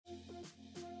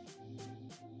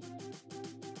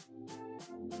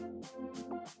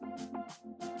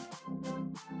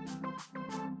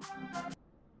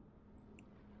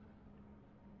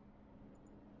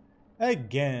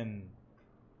Again,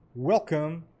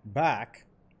 welcome back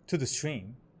to the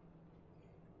stream.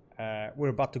 We're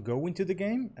about to go into the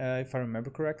game, if I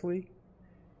remember correctly.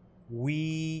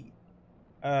 We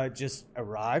just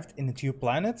arrived in a new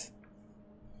planet.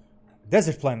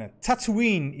 Desert planet,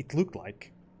 Tatooine it looked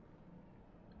like.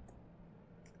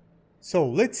 So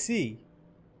let's see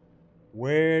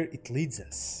where it leads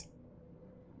us.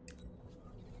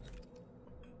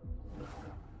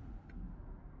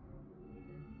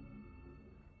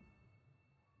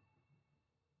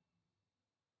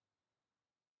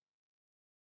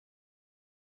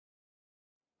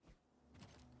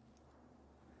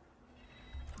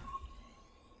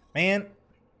 Man,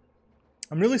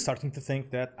 I'm really starting to think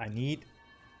that I need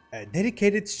a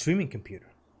dedicated streaming computer.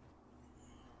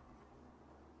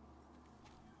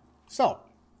 So,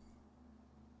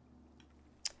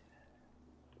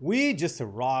 we just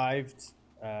arrived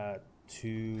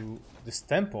to this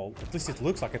temple. At least it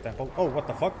looks like a temple. Oh, what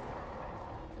the fuck?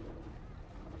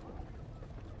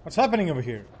 What's happening over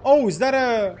here? Oh, is that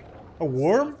a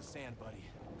worm?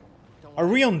 Are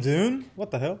we on Dune?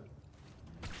 What the hell?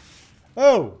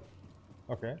 Oh!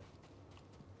 Okay.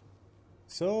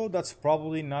 So that's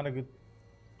probably not a good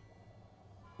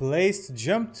place to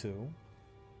jump to.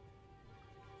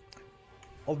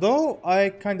 Although I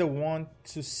kind of want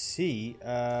to see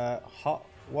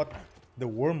what the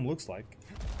worm looks like.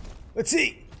 Let's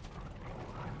see!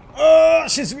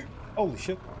 She's... Holy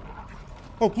shit.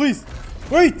 Oh, please!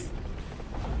 Wait!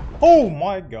 Oh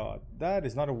my god. That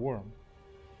is not a worm.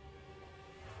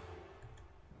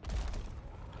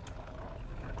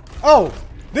 Oh!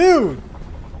 Dude!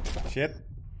 Shit.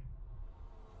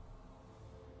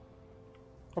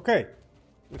 Okay.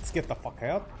 Let's get the fuck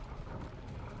out.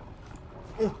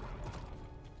 Ugh.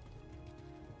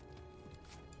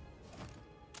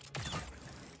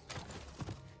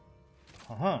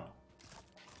 Uh-huh.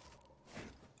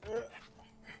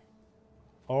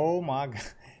 Oh my god.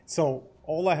 So,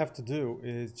 all I have to do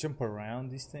is jump around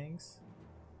these things.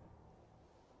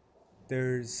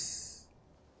 There's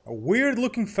a weird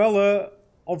looking fella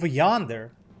over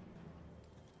yonder.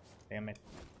 Damn it.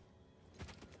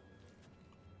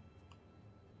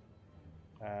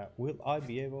 Will I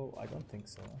be able? I don't think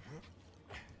so.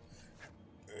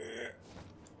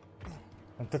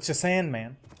 Don't touch the sand,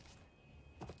 man.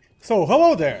 So,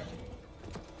 hello there.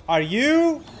 Are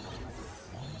you...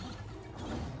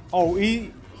 Oh,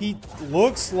 he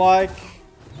looks like...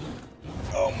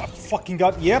 Oh my fucking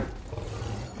god, yep.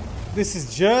 This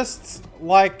is just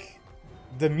like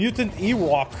the mutant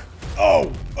Ewok.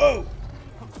 Oh, oh.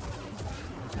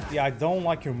 Yeah, I don't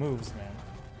like your moves, man.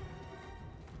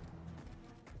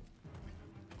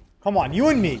 Come on, you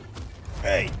and me.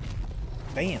 Hey.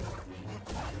 Damn.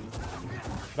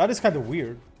 That is kind of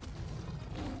weird.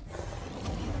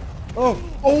 Oh,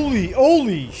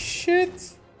 holy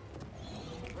shit.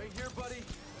 Right here, buddy.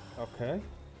 Okay.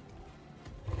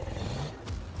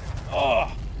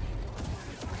 Ugh.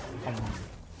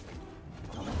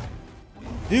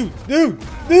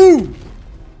 Dude!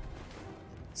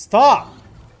 Stop!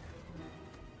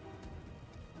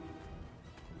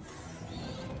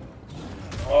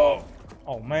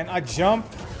 Oh man, I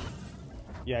jumped.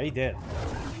 Yeah, he did.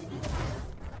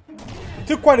 It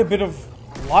took quite a bit of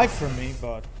life from me,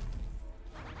 but...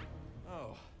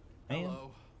 Oh, man.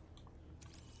 hello.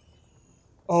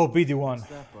 Oh, BD1. What's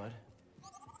that, bud?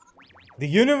 The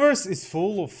universe is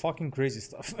full of fucking crazy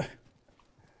stuff.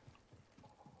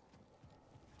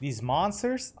 These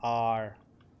monsters are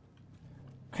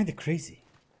kind of crazy.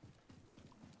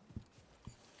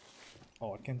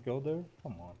 Oh, I can't go there?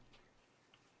 Come on.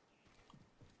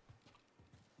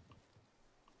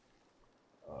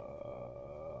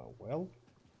 Well.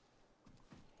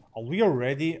 Are we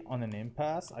already on an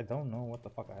impasse? I don't know what the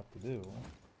fuck I have to do.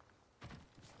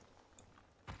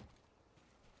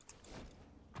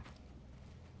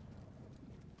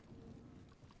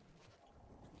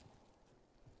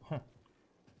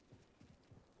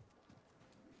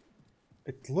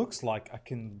 It looks like I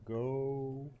can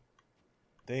go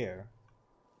there.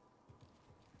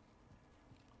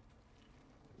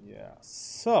 Yeah,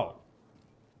 so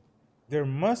there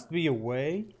must be a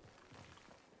way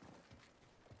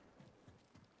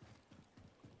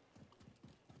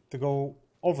to go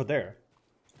over there.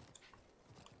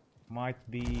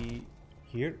 Might be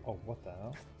here. Oh, what the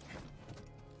hell?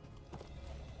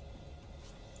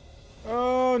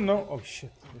 Oh no! Oh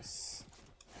shit! This.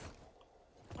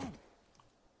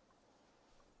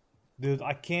 Dude,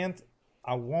 I can't,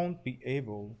 I won't be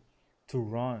able to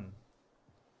run.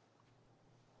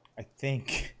 I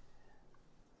think.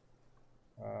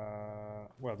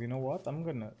 Well, you know what? I'm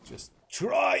gonna just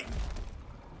try.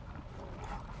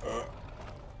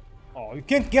 Oh, you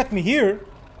can't get me here.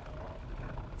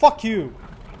 Fuck you.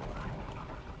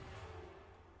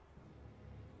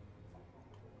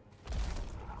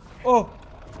 Oh,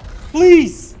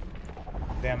 please.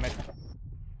 Damn it.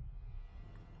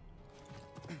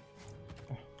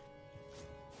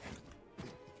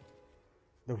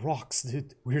 The rocks,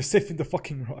 dude. We're safe in the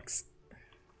fucking rocks.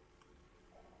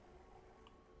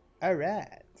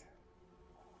 Alright.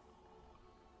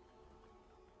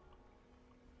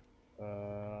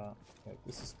 Okay,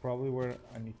 this is probably where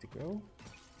I need to go.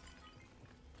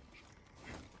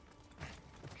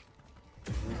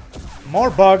 More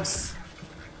bugs.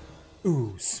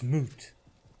 Ooh, smooth.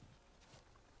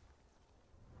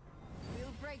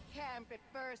 We'll break camp at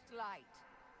first light.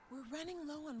 We're running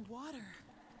low on water.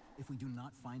 If we do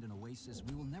not find an oasis,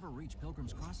 we will never reach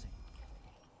Pilgrim's Crossing.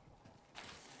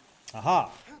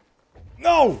 Aha.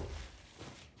 No!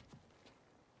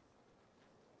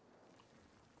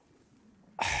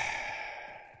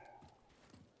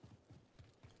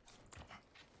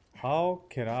 How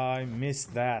could I miss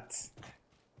that?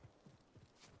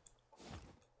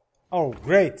 Oh,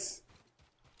 great!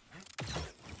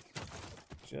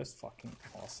 Just fucking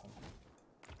awesome.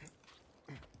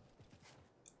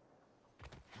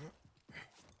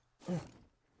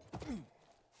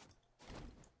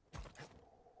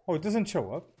 Oh, it doesn't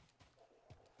show up.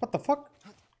 What the fuck?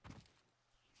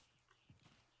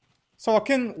 So I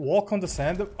can walk on the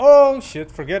sand. Oh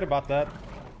shit, forget about that.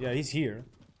 Yeah, he's here.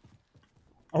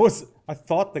 I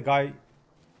thought the guy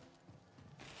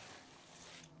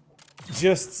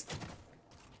just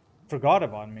forgot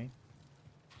about me.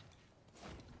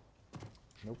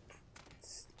 Nope.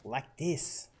 It's like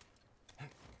this.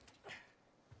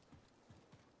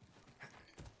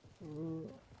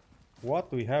 What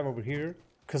do we have over here?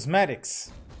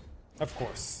 Cosmetics. Of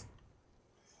course.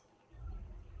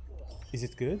 Is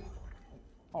it good?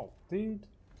 Oh, dude.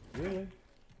 Really?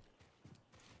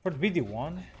 For the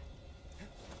BD1?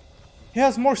 He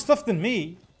has more stuff than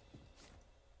me.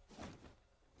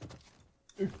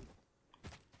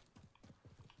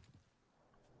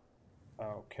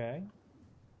 Okay.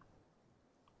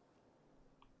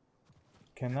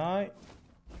 Can I?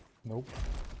 Nope.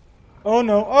 Oh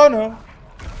no, oh no.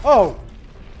 Oh!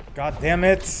 God damn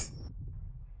it.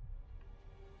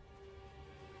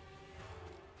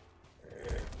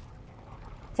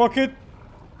 Fuck it.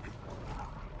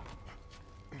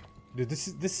 Dude,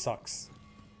 this sucks.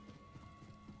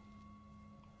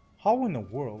 How in the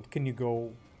world can you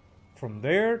go from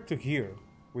there to here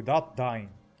without dying?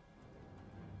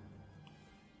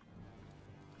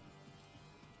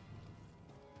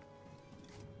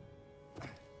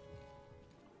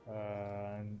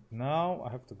 Now I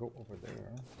have to go over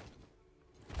there.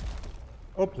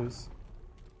 Oh, please.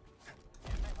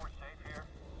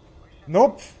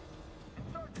 Nope.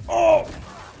 Oh!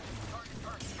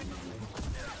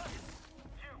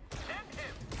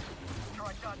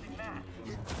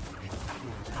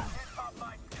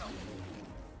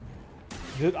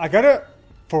 Dude, I gotta,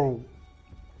 for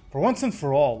once and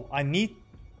for all, I need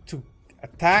to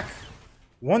attack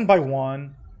one by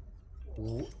one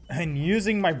and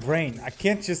using my brain. I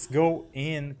can't just go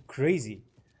in crazy.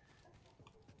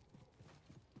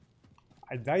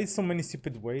 I die so many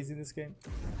stupid ways in this game.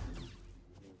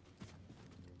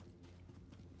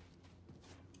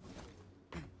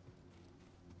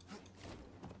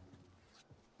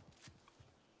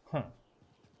 Huh.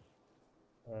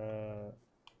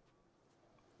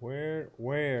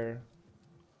 Where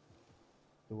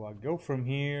do I go from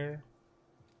here?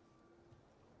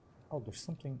 Oh, there's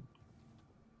something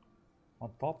on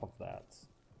top of that.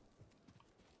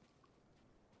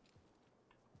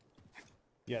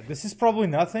 Yeah, this is probably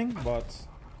nothing, but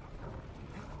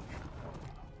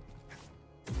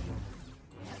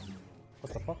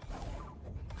what the fuck?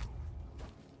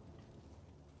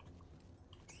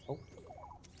 Oh.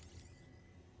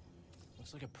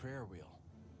 Looks like a prayer wheel.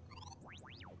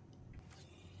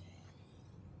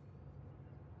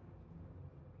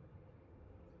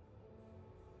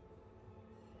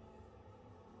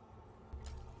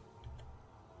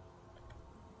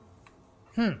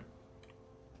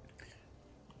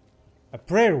 A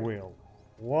prayer wheel.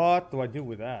 What do I do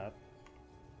with that?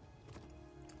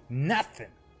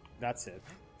 Nothing. That's it.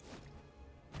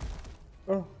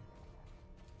 Oh.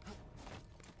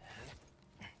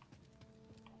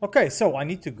 Okay, so I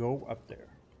need to go up there.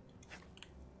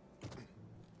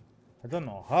 I don't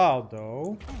know how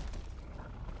though.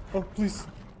 Oh, please.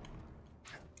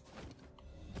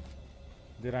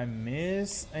 Did I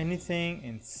miss anything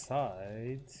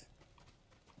inside?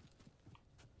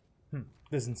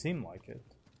 Doesn't seem like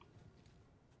it.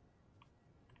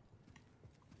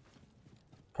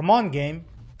 Come on, game.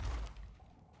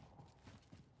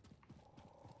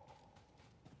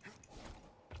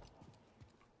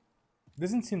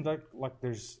 Doesn't seem like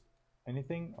there's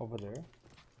anything over there.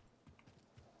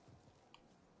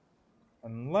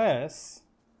 Unless...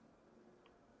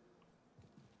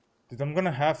 Dude, I'm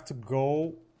gonna have to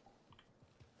go...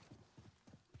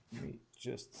 Let me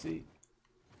just see.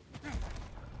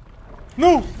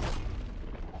 No!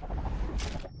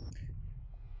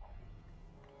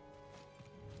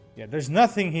 Yeah, there's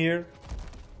nothing here.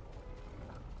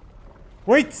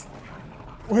 Wait!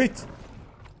 Wait!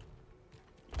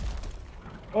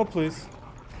 Oh, please.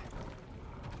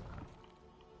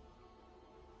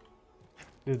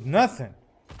 There's nothing.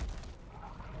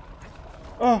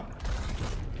 Oh!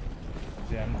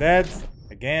 Yeah, I'm dead.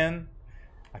 Again.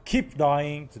 I keep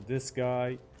dying to this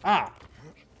guy. Ah!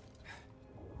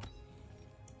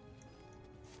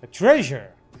 A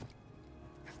treasure!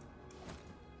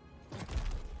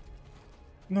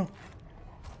 No.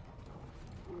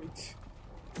 Wait.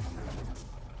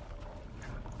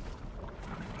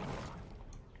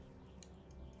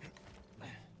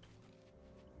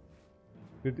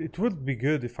 It would be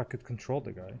good if I could control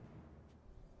the guy.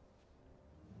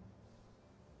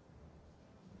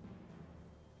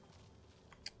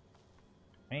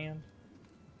 Man.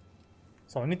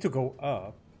 So I need to go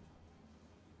up.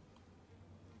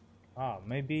 Ah,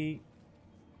 maybe...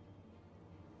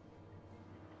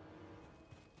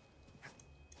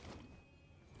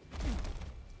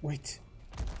 Wait.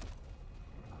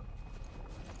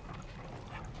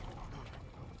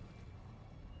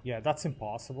 Yeah, that's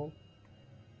impossible.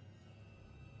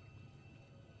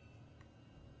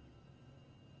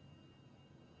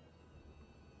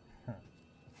 Huh.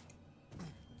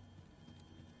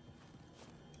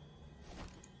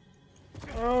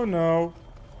 Oh no.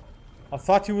 I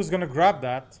thought he was gonna grab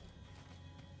that.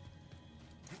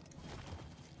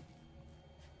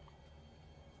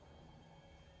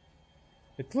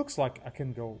 It looks like I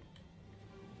can go...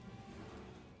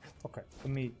 Okay, let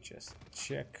me just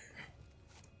check.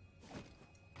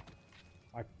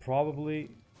 I probably...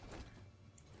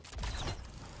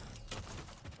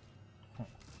 Huh.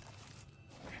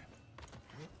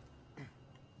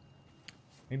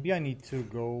 Maybe I need to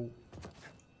go...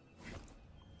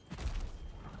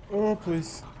 Oh,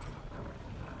 please.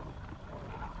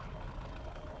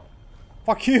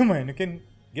 Fuck you, man. You can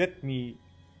get me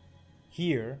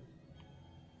here.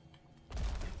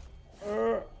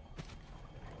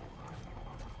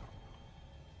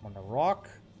 On the rock.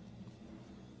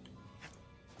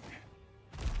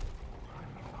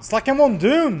 It's like I'm on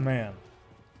Dune, man.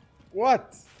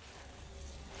 What?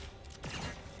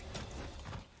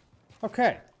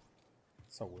 Okay.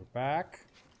 So we're back.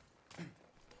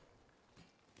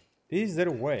 Is there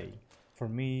a way for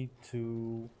me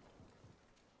to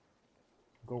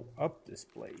go up this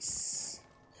place?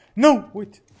 No!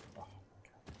 Wait! Oh,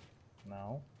 God.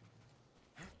 No.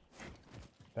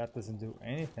 That doesn't do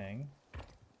anything.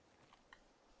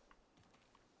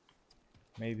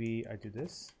 Maybe I do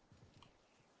this.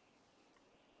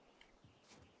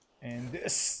 And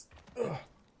this. Ugh.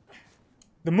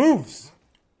 The moves!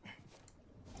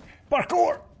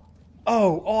 Parkour!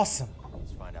 Oh, awesome!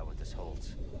 Let's find out what this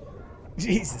holds.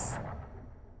 Jesus.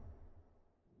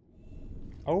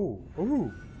 Oh,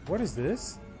 ooh, what is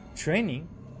this? Training.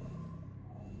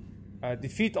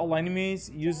 Defeat all enemies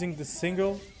using the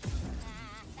single.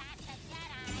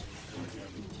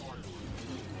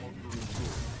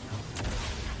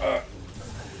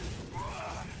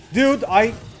 Dude,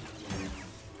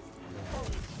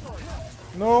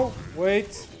 No,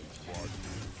 wait.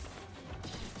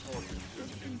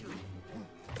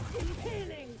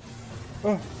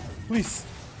 Oh, please.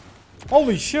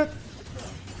 Holy shit.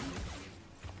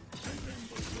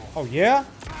 Oh, yeah?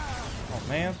 Oh,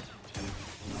 man.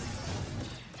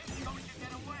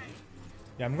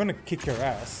 Yeah, I'm gonna kick your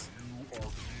ass.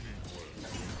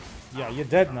 Yeah, you're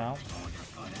dead now.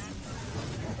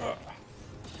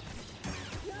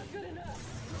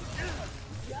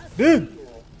 Dude!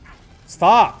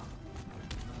 Stop!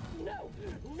 No,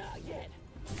 not yet.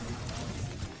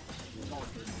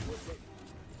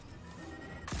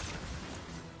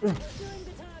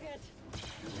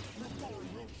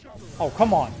 Oh,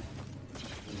 come on.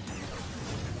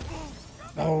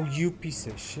 Oh, you piece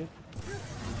of shit.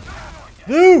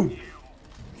 Dude!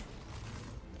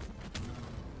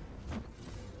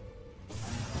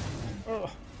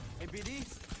 Hey, BD?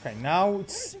 Okay, now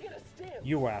it's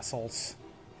you assholes.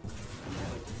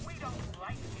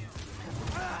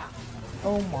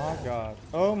 Oh my god.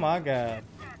 Oh my god.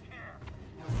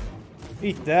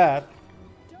 Eat that.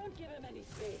 Don't give him any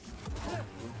space.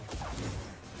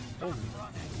 Holy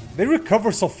They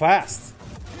recover so fast.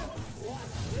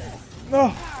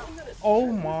 No.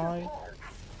 Oh my.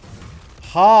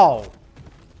 How?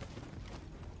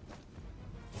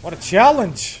 What a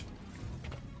challenge.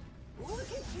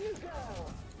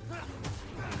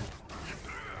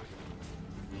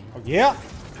 Oh yeah.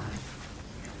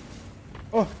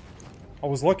 Oh, I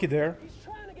was lucky there.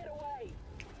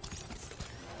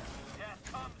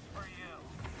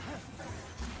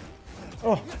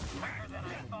 Oh.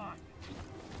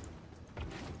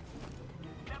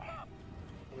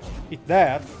 Eat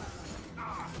that.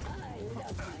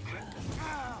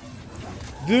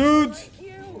 Dude.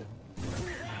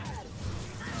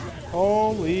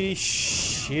 Holy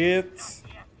shit.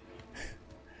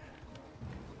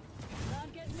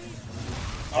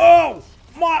 Oh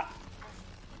my.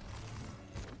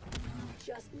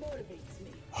 Just motivates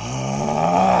me.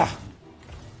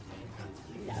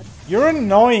 You're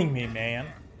annoying me, man.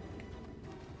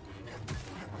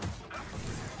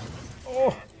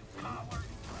 Oh.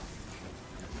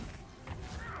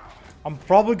 I'm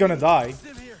probably gonna die.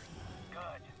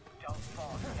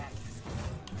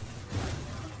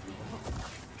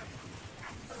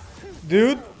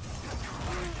 Dude.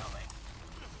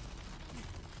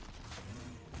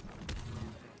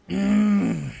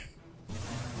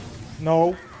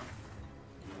 No.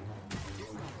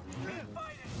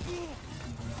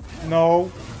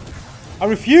 No. I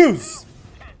refuse.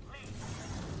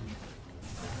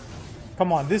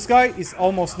 Come on, this guy is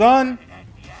almost done.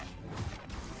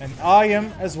 And I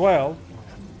am as well.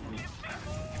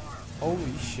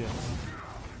 Holy shit.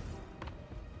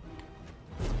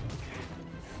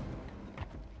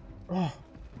 Oh,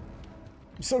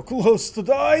 I'm so close to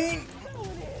dying.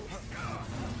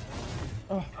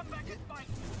 Oh.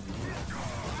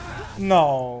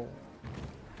 No.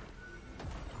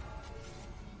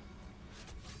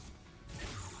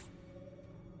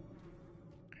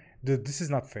 Dude, this is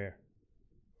not fair.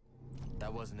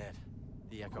 That wasn't it.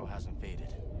 The echo hasn't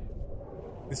faded.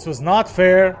 This was not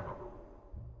fair.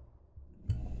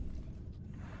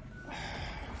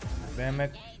 Damn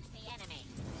it.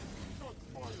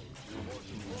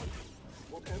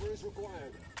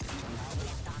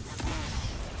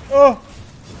 Oh,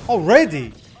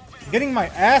 already getting my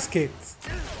ass kicked.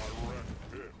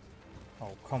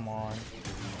 Oh, come on.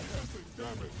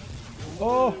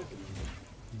 Oh,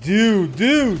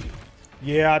 dude.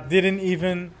 Yeah, didn't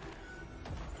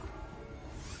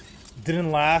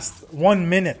last 1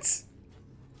 minute.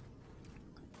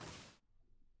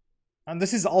 And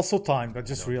this is also timed, I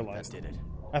just realized. I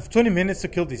have 20 minutes to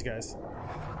kill these guys.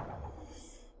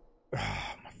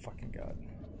 Oh my fucking god.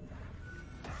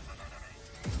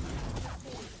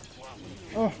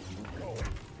 Oh.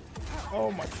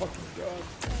 Oh my fucking god.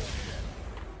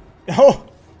 Oh.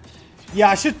 Yeah,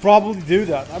 I should probably do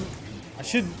that. I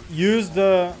should use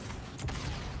the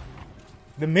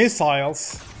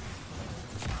missiles.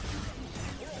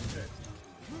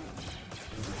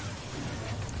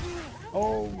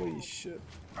 Holy shit.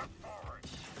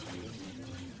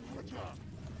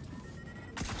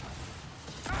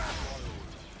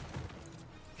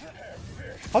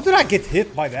 How did I get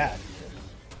hit by that?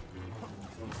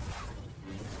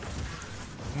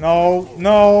 No.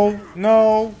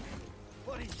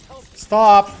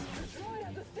 Stop.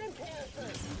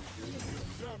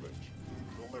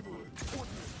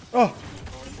 Oh.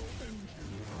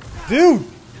 Dude.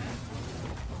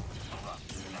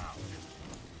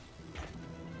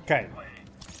 Okay.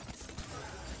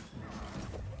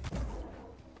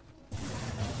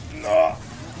 No.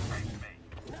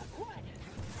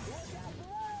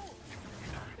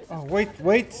 Oh,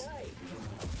 wait.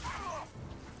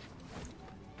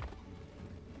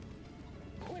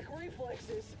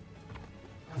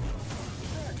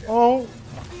 Oh.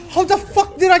 How the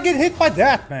fuck did I get hit by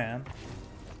that, man?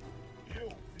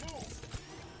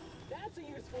 That's a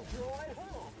useful droid,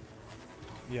 huh?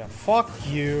 Yeah, fuck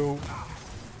you.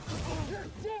 You're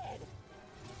dead.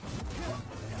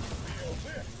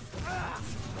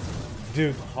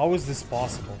 Dude, how is this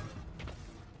possible?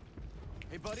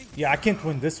 Hey, buddy. Yeah, I can't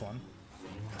win this one.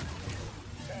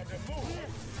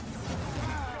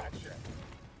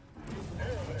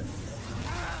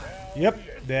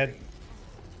 Yep, dead.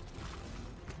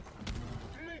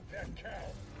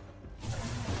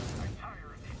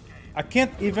 I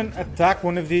can't even attack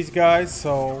one of these guys,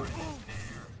 so...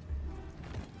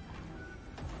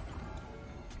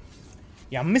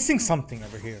 Yeah, I'm missing something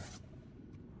over here.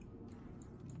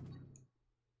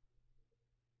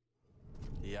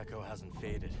 The echo hasn't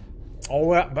faded. Oh,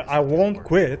 but I won't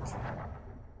quit.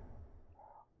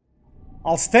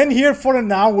 I'll stand here for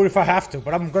an hour if I have to,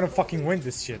 but I'm gonna fucking win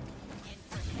this shit.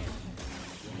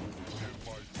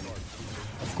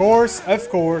 Of course, of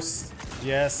course.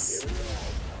 Yes.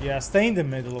 Yeah, stay in the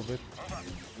middle of it.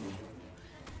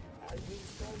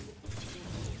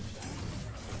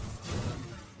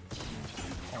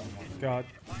 Oh my god.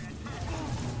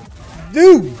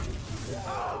 Dude!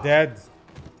 Dead.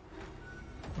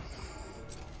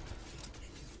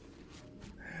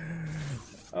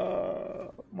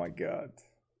 Oh my god.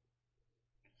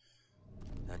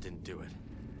 That didn't do it.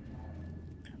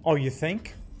 Oh, you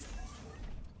think?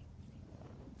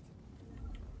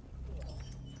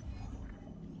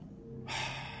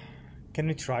 Can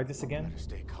we try this again?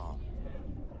 Stay calm.